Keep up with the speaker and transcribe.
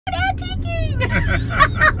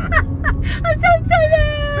I'm so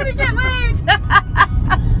excited! I can't wait!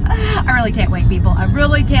 I really can't wait, people. I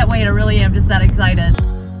really can't wait. I really am just that excited.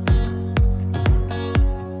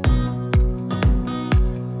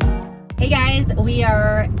 Hey guys, we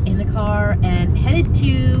are in the car and headed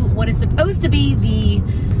to what is supposed to be the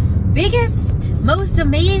biggest, most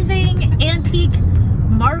amazing antique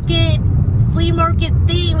market, flea market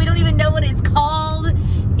thing. We don't even know what it's called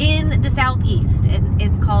in the Southeast.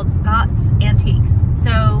 It's called Scott's Antiques.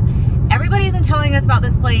 So everybody's been telling us about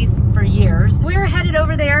this place for years. We're headed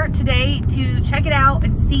over there today to check it out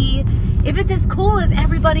and see if it's as cool as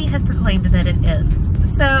everybody has proclaimed that it is.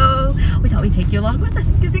 So we thought we'd take you along with us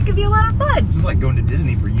because it could be a lot of fun. This is like going to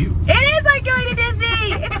Disney for you. It is like going to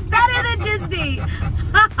Disney. It's better than Disney.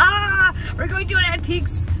 We're going to an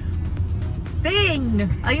antiques thing.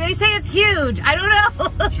 Like, they say it's huge. I don't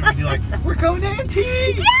know. Should we do like, we're going to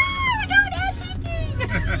antiques? Yeah, we're going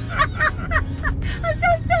antiquing. I'm so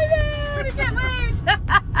excited. I can't wait.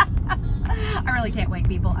 I really can't wait,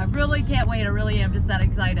 people. I really can't wait. I really am just that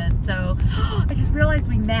excited. So I just realized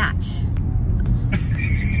we match.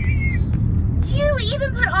 You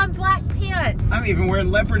even put on black pants. I'm even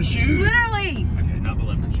wearing leopard shoes. Literally. Okay, not the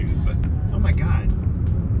leopard shoes, but oh my God.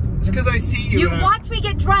 It's because I see you. You watch me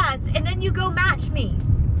get dressed and then you go match me.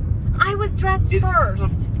 I was dressed first.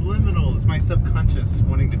 It's subliminal. It's my subconscious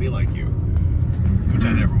wanting to be like you. Which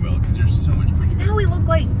I never will because you're so much prettier. Now we look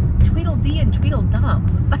like Tweedledee and Tweedledum.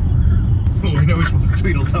 We know which one's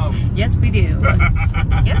Tweedledum. Yes, we do.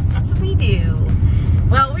 Yes, we do.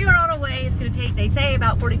 Well, we are on our way. It's going to take, they say,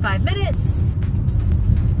 about 45 minutes.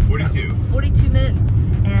 42 minutes,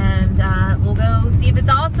 and we'll go see if it's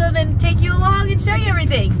awesome and take you along and show you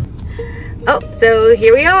everything. Oh, so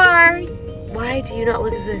here we are. Why do you not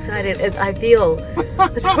look as excited as I feel?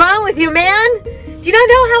 What's wrong with you, man? Do you not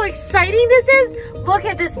know how exciting this is? Look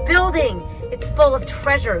at this building. It's full of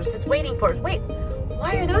treasures just waiting for us. Wait,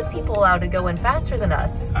 why are those people allowed to go in faster than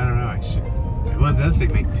us? I don't know, actually. Well, it does say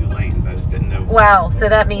make 2 lanes. I just didn't know. Wow, so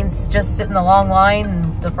that means just sit in the long line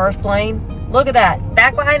in the first lane? Look at that.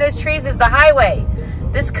 Back behind those trees is the highway.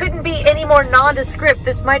 This couldn't be any more nondescript.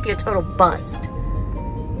 This might be a total bust.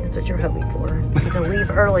 That's what you're hoping for. You can leave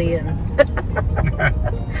early and...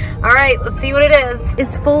 All right, let's see what it is.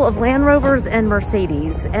 It's full of Land Rovers and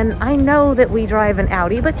Mercedes. And I know that we drive an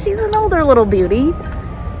Audi, but she's an older little beauty.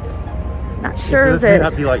 Not sure this that... may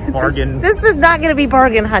not be like bargain. This is not going to be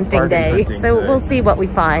bargain hunting day. So day. we'll see what we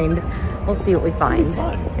find. We'll see what we find.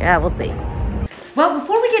 Yeah, we'll see. Well,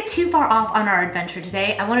 before we get too far off on our adventure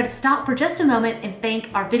today, I wanted to stop for just a moment and thank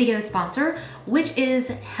our video sponsor, which is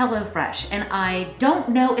HelloFresh. And I don't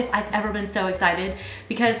know if I've ever been so excited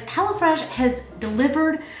because HelloFresh has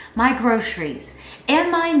delivered my groceries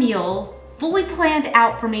and my meal fully planned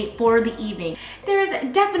out for me for the evening. There's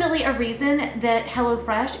definitely a reason that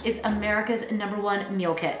HelloFresh is America's #1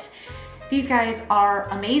 meal kit. These guys are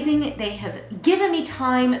amazing. They have given me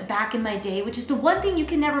time back in my day, which is the one thing you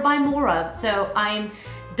can never buy more of. So I'm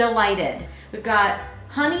delighted. We've got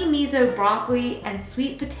honey miso broccoli and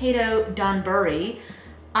sweet potato donburi.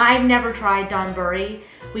 I've never tried donburi.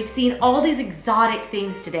 We've seen all these exotic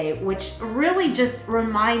things today, which really just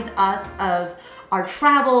reminds us of our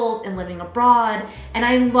travels and living abroad. And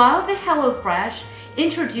I love that HelloFresh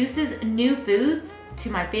introduces new foods to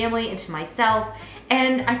my family and to myself.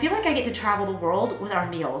 And I feel like I get to travel the world with our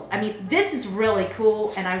meals. I mean, this is really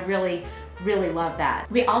cool and I really love that.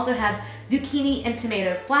 We also have zucchini and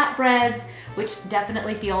tomato flatbreads, which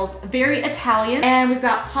definitely feels very Italian. And we've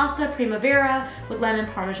got pasta primavera with lemon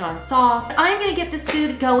parmesan sauce. I'm gonna get this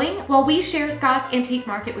food going while we share Scott's Antique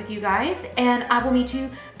Market with you guys, and I will meet you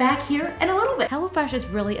back here in a little bit. HelloFresh is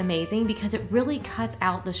really amazing because it really cuts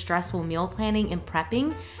out the stressful meal planning and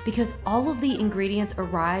prepping because all of the ingredients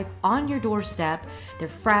arrive on your doorstep. They're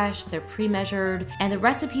fresh, they're pre-measured, and the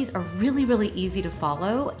recipes are really easy to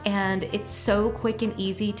follow, and it's so quick and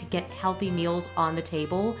easy to get healthy meals on the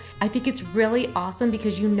table. I think it's really awesome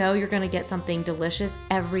because you know you're gonna get something delicious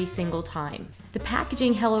every single time. The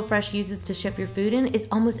packaging HelloFresh uses to ship your food in is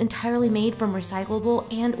almost entirely made from recyclable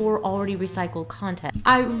and or already recycled content.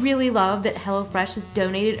 I really love that HelloFresh has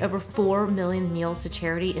donated over 4 million meals to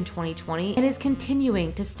charity in 2020 and is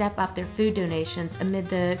continuing to step up their food donations amid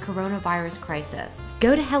the coronavirus crisis.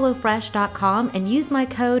 Go to HelloFresh.com and use my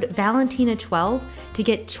code Valentina12 to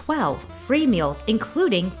get 12 free meals,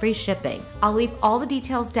 including free shipping. I'll leave all the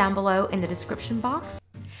details down below in the description box.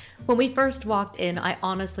 When we first walked in, I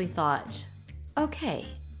honestly thought, okay,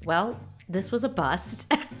 well, this was a bust,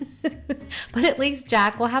 but at least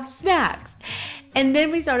Jack will have snacks. And then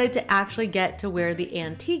we started to actually get to where the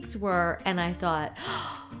antiques were, and I thought,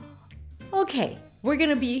 okay, we're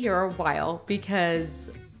gonna be here a while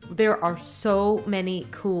because there are so many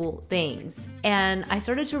cool things. And I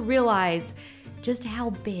started to realize just how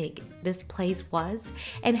big this place was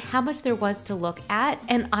and how much there was to look at.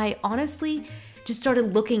 And I honestly just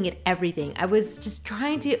started looking at everything. I was just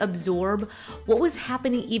trying to absorb what was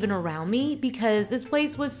happening even around me because this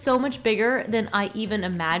place was so much bigger than I even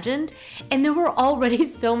imagined. And there were already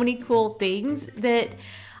so many cool things that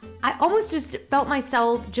I almost just felt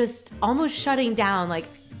myself just almost shutting down. Like,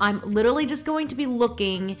 I'm literally just going to be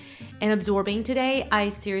looking and absorbing today. I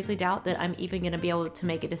seriously doubt that I'm even gonna be able to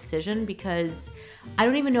make a decision because I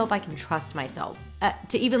don't even know if I can trust myself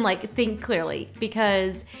to even like think clearly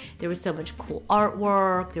because there was so much cool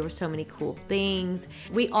artwork, there were so many cool things.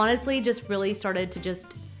 We honestly just really started to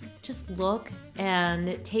just look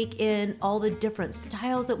and take in all the different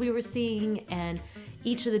styles that we were seeing and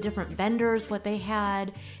each of the different vendors, what they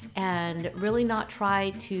had, and really not try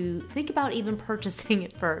to think about even purchasing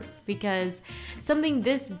it first because something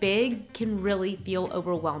this big can really feel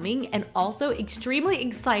overwhelming and also extremely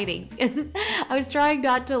exciting. And I was trying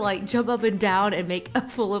not to like jump up and down and make a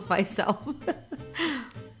fool of myself.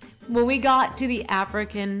 When we got to the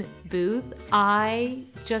African booth, I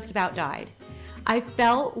just about died. I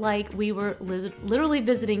felt like we were literally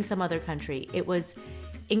visiting some other country. It was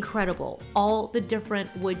incredible. All the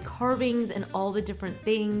different wood carvings and all the different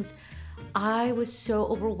things. I was so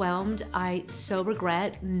overwhelmed. I so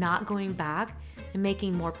regret not going back and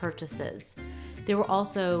making more purchases. There were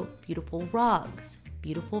also beautiful rugs,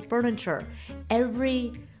 beautiful furniture.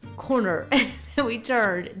 Every corner that we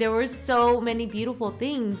turned, there were so many beautiful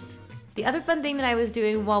things. The other fun thing that I was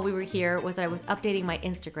doing while we were here was I was updating my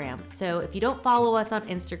Instagram. So if you don't follow us on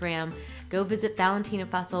Instagram, go visit Valentina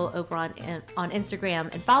Fussell over on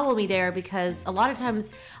Instagram and follow me there because a lot of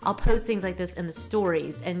times I'll post things like this in the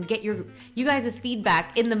stories and get you guys'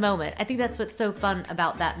 feedback in the moment. I think that's what's so fun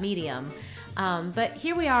about that medium. But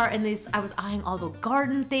here we are in this, I was eyeing all the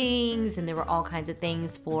garden things and there were all kinds of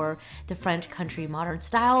things for the French country modern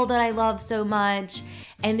style that I love so much.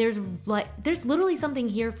 And there's literally something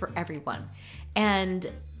here for everyone. And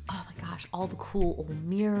oh my gosh, all the cool old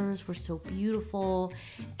mirrors were so beautiful.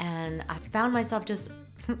 And I found myself just,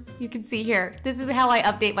 you can see here, this is how I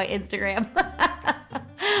update my Instagram.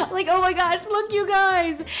 Like, oh my gosh, look you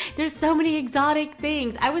guys. There's so many exotic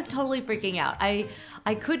things. I was totally freaking out.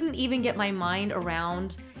 I couldn't even get my mind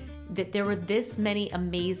around that there were this many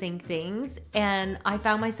amazing things, and I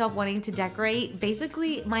found myself wanting to decorate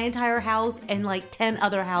basically my entire house and like 10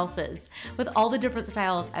 other houses with all the different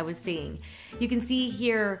styles I was seeing. You can see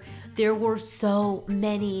here there were so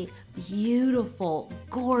many beautiful,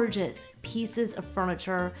 gorgeous pieces of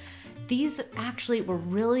furniture. These actually were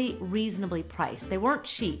really reasonably priced. They weren't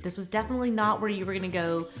cheap. This was definitely not where you were gonna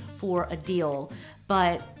go for a deal,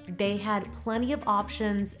 but they had plenty of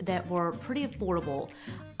options that were pretty affordable.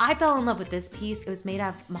 I fell in love with this piece. It was made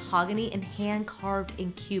out of mahogany and hand carved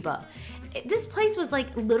in Cuba. This place was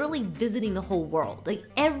like literally visiting the whole world. Like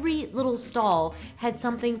every little stall had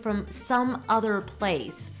something from some other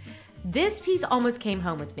place. This piece almost came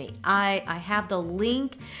home with me. I have the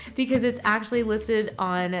link because it's actually listed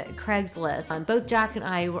on Craigslist. Both Jack and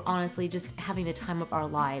I were honestly just having the time of our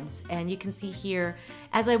lives. And you can see here,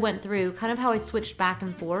 as I went through, kind of how I switched back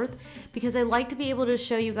and forth because I like to be able to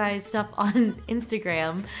show you guys stuff on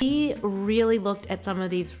Instagram. We really looked at some of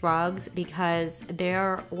these rugs because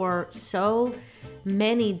there were so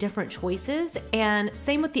many different choices, and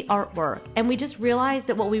same with the artwork. And we just realized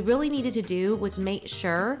that what we really needed to do was make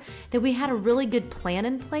sure that we had a really good plan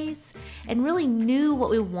in place and really knew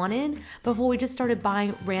what we wanted before we just started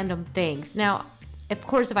buying random things. Now, of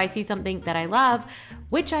course, if I see something that I love,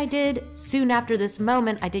 which I did soon after this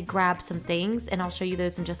moment, I did grab some things, and I'll show you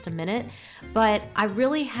those in just a minute. But I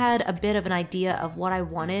really had a bit of an idea of what I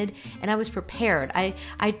wanted, and I was prepared.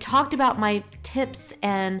 I talked about my tips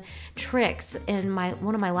and tricks in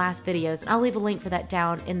one of my last videos, and I'll leave a link for that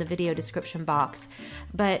down in the video description box.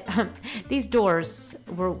 But these doors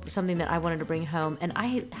were something that I wanted to bring home, and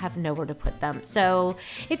I have nowhere to put them. So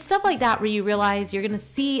it's stuff like that where you realize you're gonna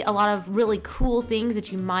see a lot of really cool things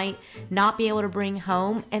that you might not be able to bring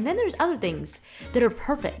home. And then there's other things that are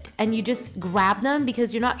perfect and you just grab them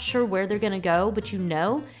because you're not sure where they're gonna go, but you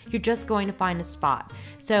know you're just going to find a spot.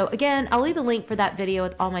 So again, I'll leave a link for that video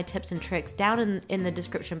with all my tips and tricks down in the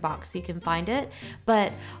description box so you can find it.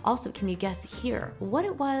 But also, can you guess here what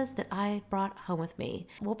it was that I brought home with me?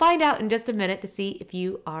 We'll find out in just a minute to see if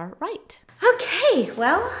you are right. Okay,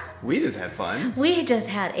 well, we just had fun. We just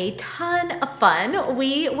had a ton of fun.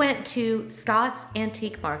 We went to Scott's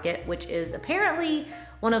Antique Market, which is apparently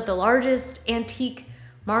one of the largest antique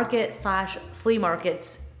market / flea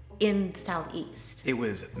markets in the Southeast. It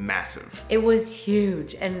was massive. It was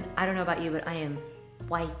huge. And I don't know about you, but I am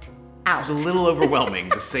wiped out. It was a little overwhelming,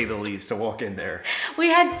 to say the least, to walk in there. We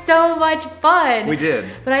had so much fun. We did.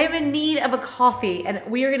 But I am in need of a coffee, and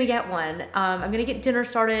we are gonna get one. I'm gonna get dinner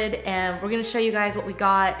started, and we're gonna show you guys what we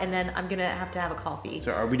got, and then I'm gonna have to have a coffee.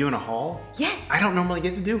 So are we doing a haul? Yes. I don't normally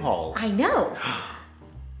get to do hauls. I know.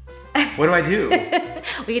 What do I do?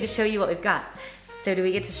 We get to show you what we've got. So do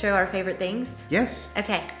we get to show our favorite things? Yes.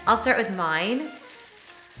 Okay, I'll start with mine.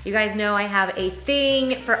 You guys know I have a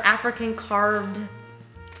thing for African carved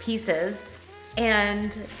pieces,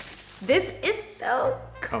 and this is so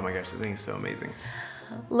cool. Oh my gosh, the thing is so amazing.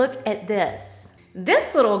 Look at this.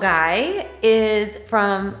 This little guy is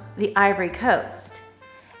from the Ivory Coast.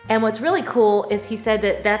 And what's really cool is he said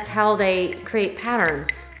that that's how they create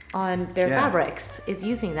patterns on their fabrics, is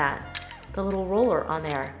using that, the little roller on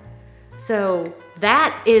there. So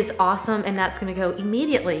that is awesome, and that's gonna go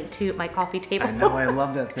immediately to my coffee table. I know, I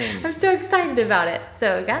love that thing. I'm so excited about it.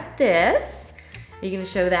 So I got this. Are you gonna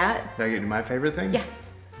show that? Did I get my favorite thing? Yeah.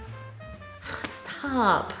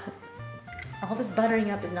 Stop. All this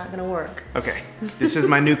buttering up is not gonna work. Okay, this is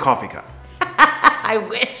my new coffee cup. I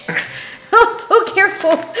wish. Oh,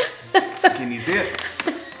 careful. Can you see it?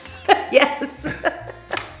 Yes.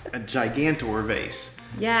 A gigantor vase.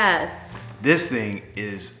 Yes. This thing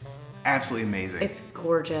is absolutely amazing. It's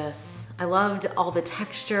gorgeous. I loved all the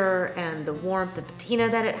texture and the warmth, the patina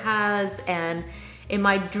that it has, and in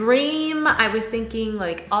my dream, I was thinking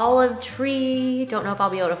like olive tree. Don't know if I'll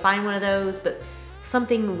be able to find one of those, but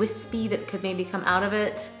something wispy that could maybe come out of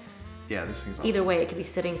it. Yeah, this thing's awesome. Either way, it could be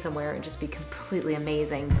sitting somewhere and just be completely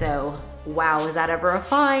amazing. So, wow, is that ever a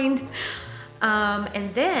find?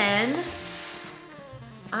 And then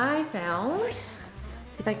I found,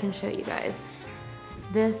 see if I can show you guys,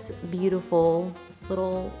 this beautiful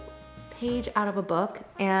little page out of a book.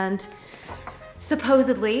 And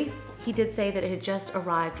supposedly, he did say that it had just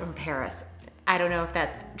arrived from Paris. I don't know if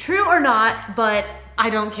that's true or not, but I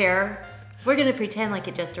don't care. We're gonna pretend like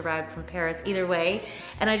it just arrived from Paris either way.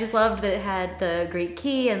 And I just loved that it had the Greek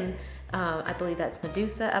key, and I believe that's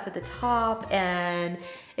Medusa up at the top, and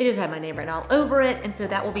it just had my name written all over it. And so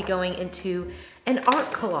that will be going into an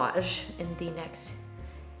art collage in the next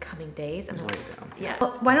coming days. I'm gonna lay it down. Yeah.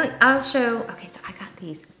 Well, why don't I'll show, okay, so I got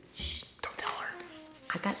these. Shh, Don't tell her.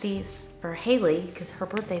 I got these for Haley because her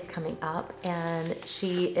birthday's coming up, and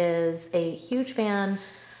she is a huge fan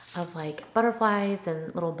of like butterflies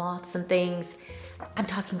and little moths and things. I'm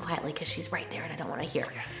talking quietly because she's right there and I don't want to hear.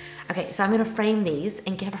 Okay, so I'm gonna frame these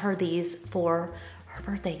and give her these for her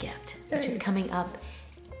birthday gift, which is coming up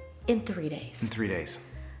in 3 days. In 3 days.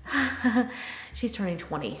 She's turning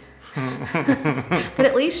 20. But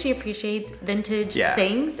at least she appreciates vintage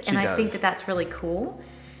things, and I think that that's really cool.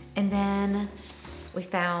 And then we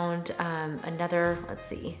found another, let's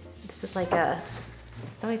see, this is like a,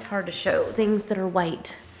 it's always hard to show things that are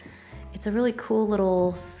white. It's a really cool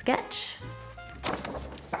little sketch.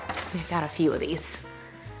 We've got a few of these.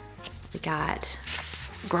 We got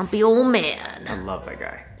Grumpy Old Man. I love that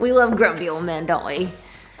guy. We love grumpy old men, don't we?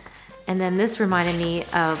 And then this reminded me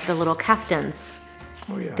of the little kaftans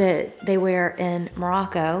that they wear in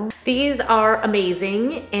Morocco. These are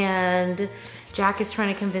amazing, and Jack is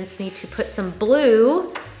trying to convince me to put some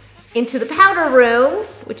blue into the powder room,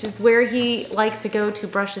 which is where he likes to go to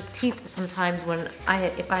brush his teeth sometimes when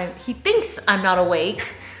he thinks I'm not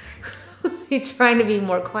awake. He's trying to be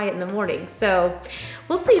more quiet in the morning. So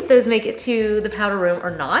we'll see if those make it to the powder room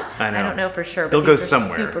or not. I know. I don't know for sure, but they'll go these are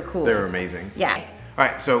somewhere. super cool. They're amazing. Yeah. All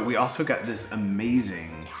right, so we also got this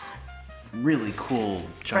amazing, really cool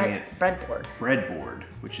giant breadboard,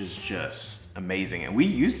 which is just amazing. And we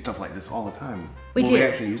use stuff like this all the time. We do. We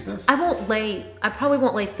actually use this? I probably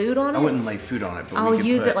won't lay food on it. I wouldn't lay food on it, but I'll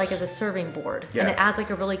use it like as a serving board. Yeah. And it adds like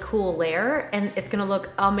a really cool layer, and it's gonna look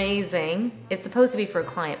amazing. It's supposed to be for a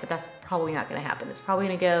client, but that's probably not gonna happen. It's probably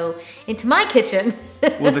gonna go into my kitchen.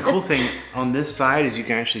 Well, the cool thing on this side is you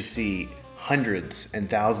can actually see hundreds and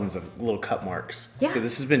thousands of little cut marks. Yeah. So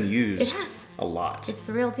this has been used It has. a lot. It's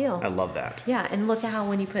the real deal. I love that. Yeah, and look at how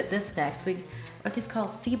when you put this next, are these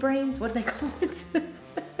called sea brains? What do they call it?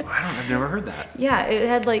 I've never heard that. Yeah, it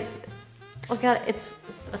had like, look at it, it's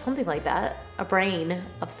something like that. A brain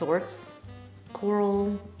of sorts.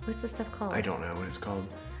 Coral, what's this stuff called? I don't know what it's called.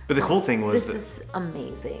 But the cool thing was this is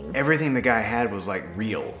amazing. Everything the guy had was like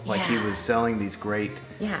real. Like he was selling these great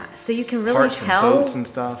so you can really parts from tell boats and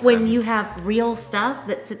stuff, when you have real stuff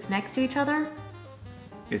that sits next to each other.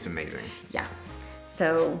 It's amazing. Yeah.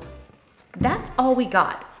 So that's all we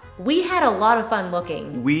got. We had a lot of fun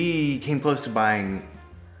looking. We came close to buying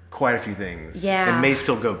quite a few things. Yeah. And may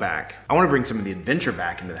still go back. I want to bring some of the adventure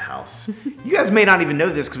back into the house. You guys may not even know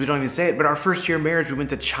this because we don't even say it, but our first year of marriage, we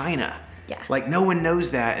went to China. Yeah. Like no one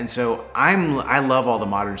knows that. And so I love all the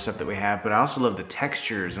modern stuff that we have, but I also love the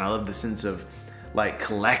textures and I love the sense of like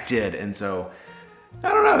collected. And so I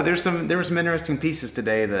don't know, there were some interesting pieces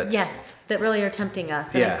today that. Yes, that really are tempting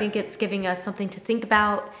us. And I think it's giving us something to think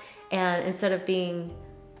about. And instead of being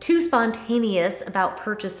too spontaneous about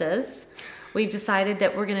purchases, we've decided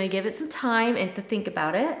that we're gonna give it some time and to think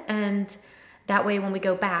about it. And that way when we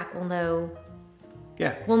go back, we'll know.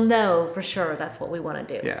 Yeah. We'll know for sure that's what we want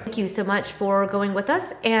to do. Yeah. Thank you so much for going with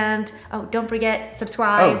us. And don't forget,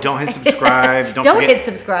 subscribe. Oh, don't hit subscribe. Don't hit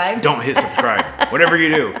subscribe. Don't hit subscribe. Whatever you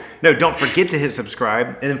do. No, don't forget to hit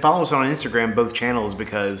subscribe. And then follow us on Instagram, both channels,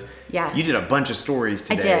 because you did a bunch of stories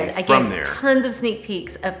today from there. I gave tons of sneak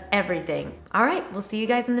peeks of everything. All right, we'll see you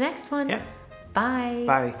guys in the next one. Yeah. Bye.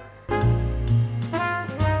 Bye.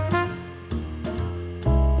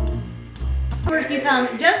 First you come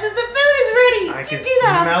just as the food is ready. I can do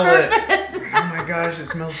that smell on purpose. it. Oh my gosh, it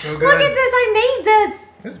smells so good. Look at this, I made this.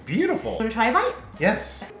 That's beautiful. Want to try a bite?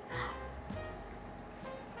 Yes.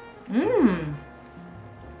 Mmm.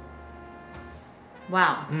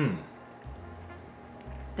 Wow. Mmm.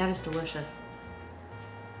 That is delicious.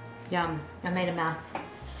 Yum. I made a mess.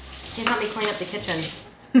 Can help me clean up the kitchen.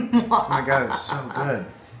 Oh my god, it's so good.